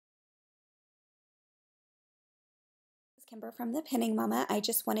Kimber from the Pinning Mama. I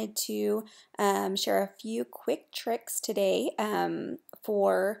just wanted to share a few quick tricks today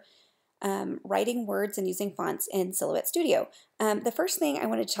for writing words and using fonts in Silhouette Studio. The first thing I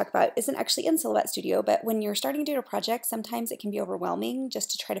wanted to talk about isn't actually in Silhouette Studio, but when you're starting to do a project, sometimes it can be overwhelming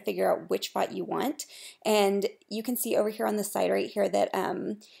just to try to figure out which font you want. And you can see over here on the side right here that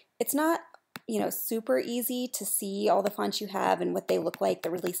it's not super easy to see all the fonts you have and what they look like.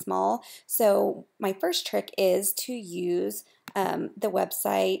 They're really small. So my first trick is to use the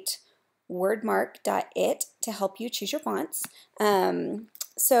website wordmark.it to help you choose your fonts.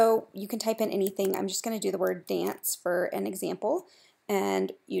 So you can type in anything. I'm just going to do the word dance for an example.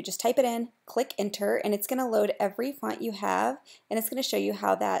 And you just type it in, click enter, and it's going to load every font you have, and it's going to show you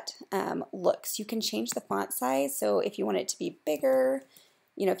how that looks. You can change the font size, so if you want it to be bigger,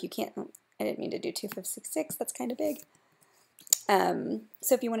 if you can't, I didn't mean to do 2566, that's kind of big.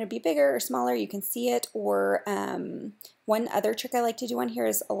 So if you want to be bigger or smaller, you can see it. Or one other trick I like to do on here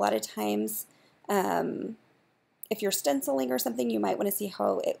is a lot of times if you're stenciling or something, you might want to see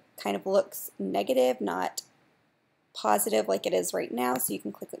how it kind of looks negative, not positive like it is right now. So you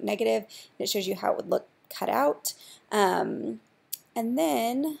can click negative, and it shows you how it would look cut out. And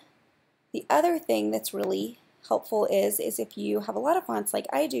then the other thing that's really helpful is if you have a lot of fonts like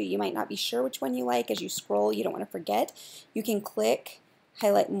I do, you might not be sure which one you like. As you scroll, you don't want to forget. You can click,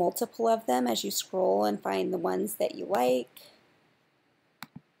 highlight multiple of them as you scroll and find the ones that you like.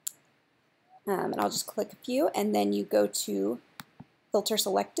 And I'll just click a few, and then you go to filter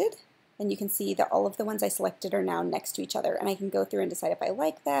selected, and you can see that all of the ones I selected are now next to each other. And I can go through and decide if I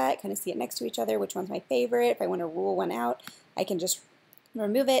like that, kind of see it next to each other, which one's my favorite. If I want to rule one out, I can just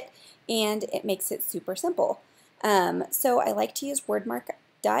remove it, and it makes it super simple. So I like to use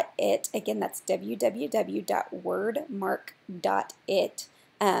wordmark.it. Again, that's www.wordmark.it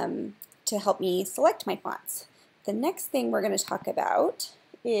to help me select my fonts. The next thing we're going to talk about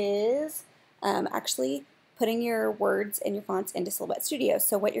is actually putting your words and your fonts into Silhouette Studio.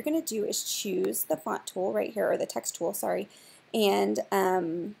 So what you're going to do is choose the font tool right here, or the text tool, sorry, and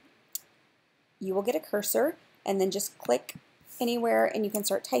you will get a cursor, and then just click anywhere and you can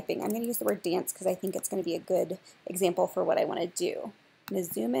start typing. I'm going to use the word dance because I think it's going to be a good example for what I want to do. I'm going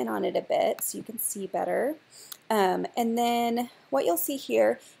to zoom in on it a bit so you can see better. And then what you'll see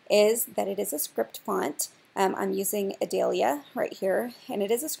here is that it is a script font. I'm using Adalia right here, and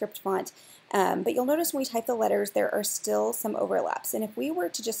it is a script font. But you'll notice when we type the letters, there are still some overlaps. And if we were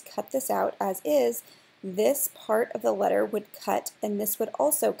to just cut this out as is, this part of the letter would cut, and this would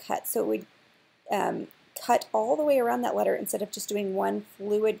also cut. So it would cut all the way around that letter instead of just doing one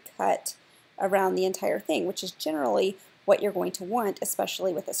fluid cut around the entire thing, which is generally what you're going to want,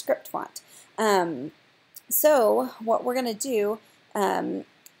 especially with a script font. So what we're going to do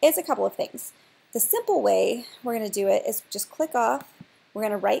is a couple of things. The simple way we're going to do it is just click off, we're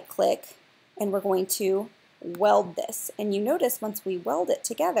going to right click, and we're going to weld this. And you notice once we weld it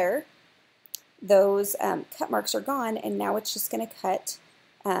together, those cut marks are gone, and now it's just going to cut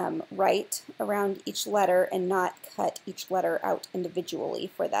right around each letter and not cut each letter out individually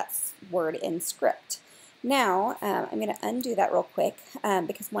for that word in script. Now, I'm going to undo that real quick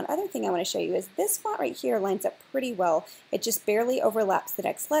because one other thing I want to show you is this font right here lines up pretty well. It just barely overlaps the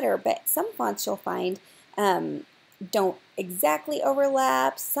next letter, but some fonts you'll find don't exactly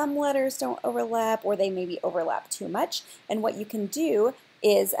overlap, some letters don't overlap, or they maybe overlap too much. And what you can do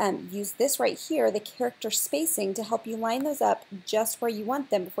is use this right here, the character spacing, to help you line those up just where you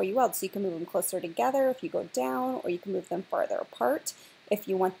want them before you weld. So you can move them closer together if you go down, or you can move them farther apart if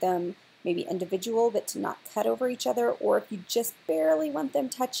you want them maybe individual but to not cut over each other, or if you just barely want them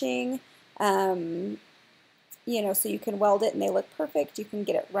touching, so you can weld it and they look perfect, you can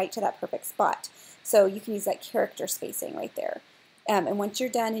get it right to that perfect spot. So you can use that character spacing right there. And once you're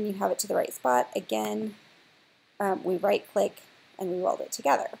done and you have it to the right spot, again, we right click and we weld it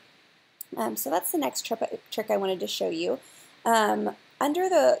together. So that's the next trick I wanted to show you. Under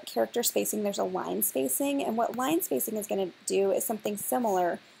the character spacing, there's a line spacing, and what line spacing is going to do is something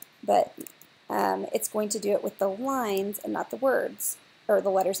similar, but it's going to do it with the lines and not the words, or the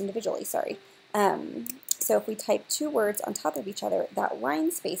letters individually, sorry. So if we type two words on top of each other, that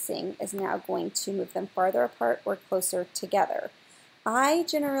line spacing is now going to move them farther apart or closer together. I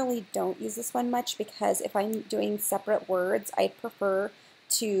generally don't use this one much because if I'm doing separate words, I prefer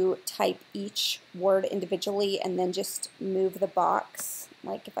to type each word individually and then just move the box,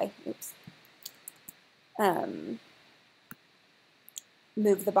 like if I,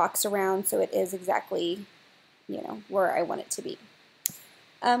 move the box around so it is exactly, where I want it to be.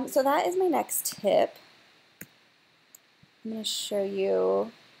 So that is my next tip. I'm going to show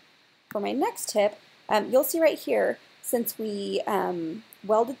you for my next tip. You'll see right here since we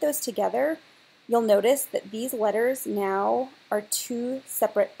welded those together, you'll notice that these letters now are two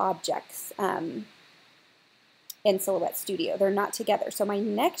separate objects in Silhouette Studio. They're not together. So my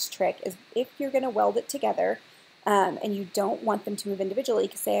next trick is, if you're going to weld it together and you don't want them to move individually,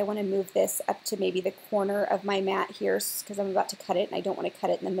 because say I want to move this up to maybe the corner of my mat here because I'm about to cut it and I don't want to cut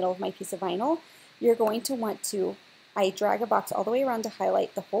it in the middle of my piece of vinyl, you're going to want to, I drag a box all the way around to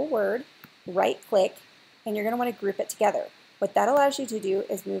highlight the whole word, right click, and you're going to want to group it together. What that allows you to do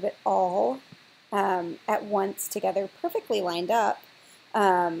is move it all at once together, perfectly lined up,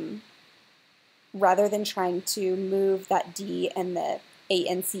 rather than trying to move that D and the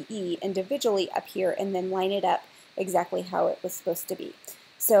ANCE individually up here and then line it up exactly how it was supposed to be.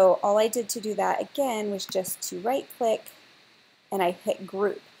 So all I did to do that again was just to right click and I hit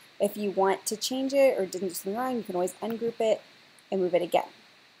group. If you want to change it or didn't do something wrong, you can always ungroup it and move it again.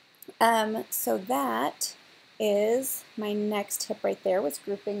 So that is my next tip right there, was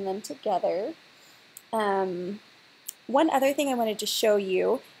grouping them together. One other thing I wanted to show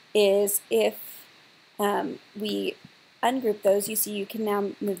you is if we ungroup those, you see you can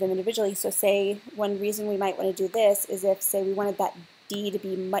now move them individually. So say one reason we might want to do this is if, say, we wanted that D to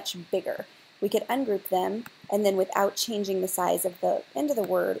be much bigger. We could ungroup them, and then without changing the size of the end of the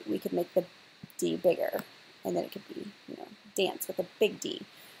word, we could make the D bigger. And then it could be, you know, dance with a big D.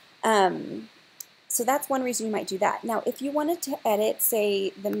 So that's one reason you might do that. Now, if you wanted to edit, say,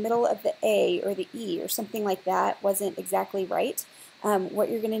 the middle of the A or the E or something like that wasn't exactly right, what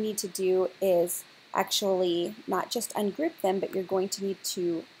you're going to need to do is actually not just ungroup them, but you're going to need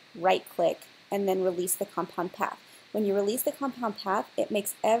to right-click and then release the compound path. When you release the compound path, it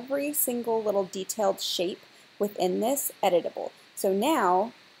makes every single little detailed shape within this editable. So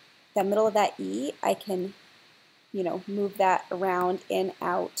now, the middle of that E, I can, you know, move that around, in,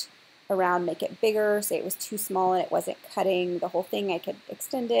 out, around, make it bigger. Say it was too small and it wasn't cutting the whole thing, I could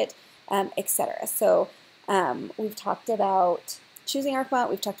extend it, etc. So we've talked about choosing our font,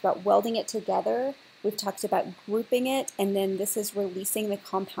 we've talked about welding it together, we've talked about grouping it, and then this is releasing the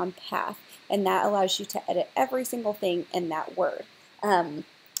compound path, and that allows you to edit every single thing in that word.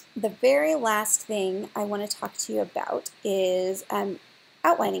 The very last thing I want to talk to you about is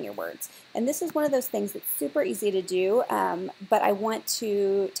outlining your words. And this is one of those things that's super easy to do, but I want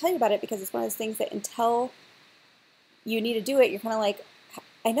to tell you about it because it's one of those things that until you need to do it, you're kind of like,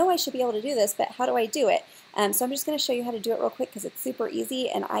 I know I should be able to do this, but how do I do it? So I'm just going to show you how to do it real quick because it's super easy,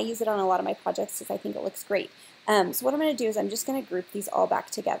 and I use it on a lot of my projects because I think it looks great. So what I'm going to do is I'm just going to group these all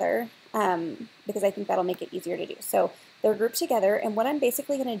back together because I think that'll make it easier to do. So they're grouped together, and what I'm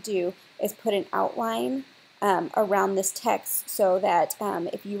basically going to do is put an outline around this text so that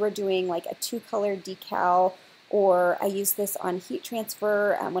if you were doing like a two-color decal, or I use this on heat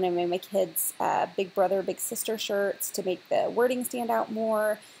transfer when I made my kids' big brother, big sister shirts to make the wording stand out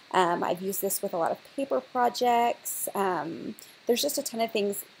more. I've used this with a lot of paper projects. There's just a ton of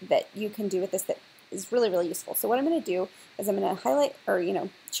things that you can do with this that is really, really useful. So what I'm going to do is I'm going to highlight, or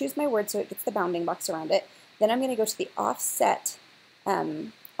choose my word so it gets the bounding box around it. Then I'm going to go to the offset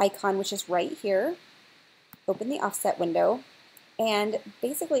icon, which is right here. Open the offset window, and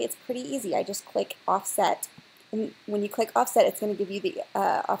basically it's pretty easy. I just click offset, and when you click offset, it's going to give you the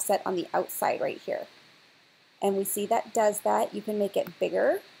offset on the outside right here. And we see that does that. You can make it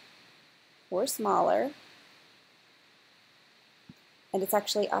bigger or smaller. And it's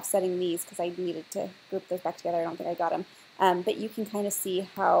actually offsetting these because I needed to group those back together. I don't think I got them. But you can kind of see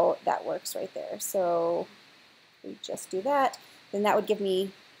how that works right there. So we just do that. Then that would give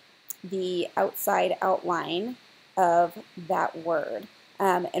me the outside outline of that word.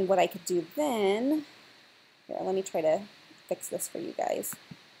 And what I could do then, here, let me try to fix this for you guys.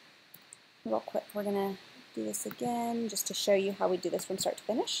 Real quick, we're going to do this again just to show you how we do this from start to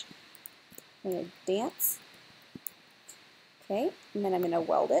finish. I'm going to dance. Okay, and then I'm going to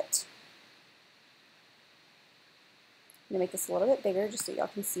weld it. I'm going to make this a little bit bigger just so y'all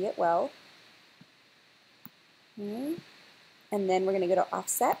can see it well. Okay. And then we're going to go to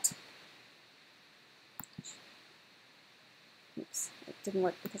offset. Oops, it didn't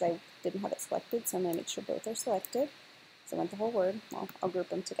work because I didn't have it selected, so I'm going to make sure both are selected. So I want the whole word. Well, I'll group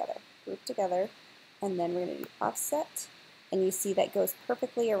them together. Group together. And then we're going to do offset. And you see that goes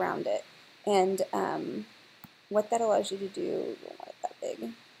perfectly around it. And what that allows you to do, you don't want it that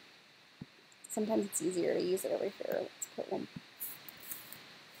big. Sometimes it's easier to use it over here. Let's put one.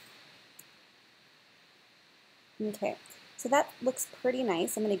 Okay, so that looks pretty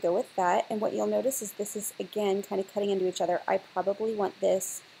nice. I'm going to go with that. And what you'll notice is this is, again, kind of cutting into each other. I probably want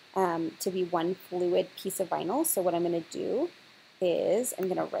this to be one fluid piece of vinyl. So what I'm going to do is I'm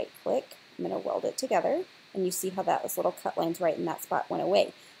going to right click. I'm going to weld it together. And you see how those little cut lines right in that spot went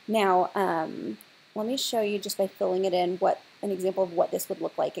away. Now, let me show you just by filling it in an example of what this would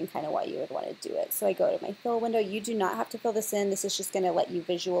look like and kind of why you would want to do it. So I go to my fill window. You do not have to fill this in. This is just going to let you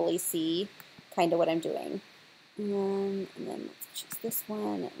visually see kind of what I'm doing. And then let's choose this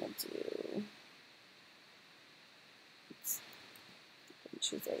one and we'll do, oops, didn't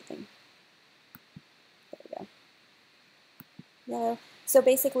choose everything. There we go. Yellow. So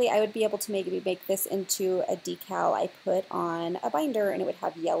basically I would be able to maybe make this into a decal I put on a binder, and it would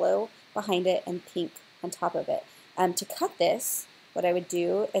have yellow behind it and pink on top of it. To cut this, what I would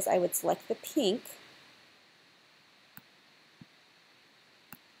do is I would select the pink.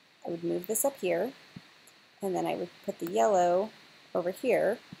 I would move this up here, and then I would put the yellow over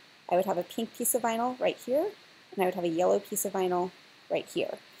here. I would have a pink piece of vinyl right here, and I would have a yellow piece of vinyl right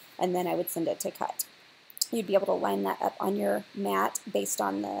here. And then I would send it to cut. You'd be able to line that up on your mat based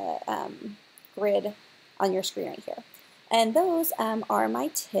on the grid on your screen right here. And those are my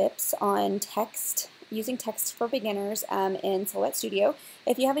tips on text, using text for beginners in Silhouette Studio.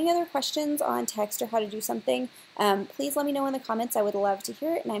 If you have any other questions on text or how to do something, please let me know in the comments. I would love to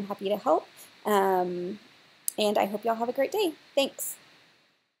hear it, and I'm happy to help. And I hope y'all have a great day. Thanks.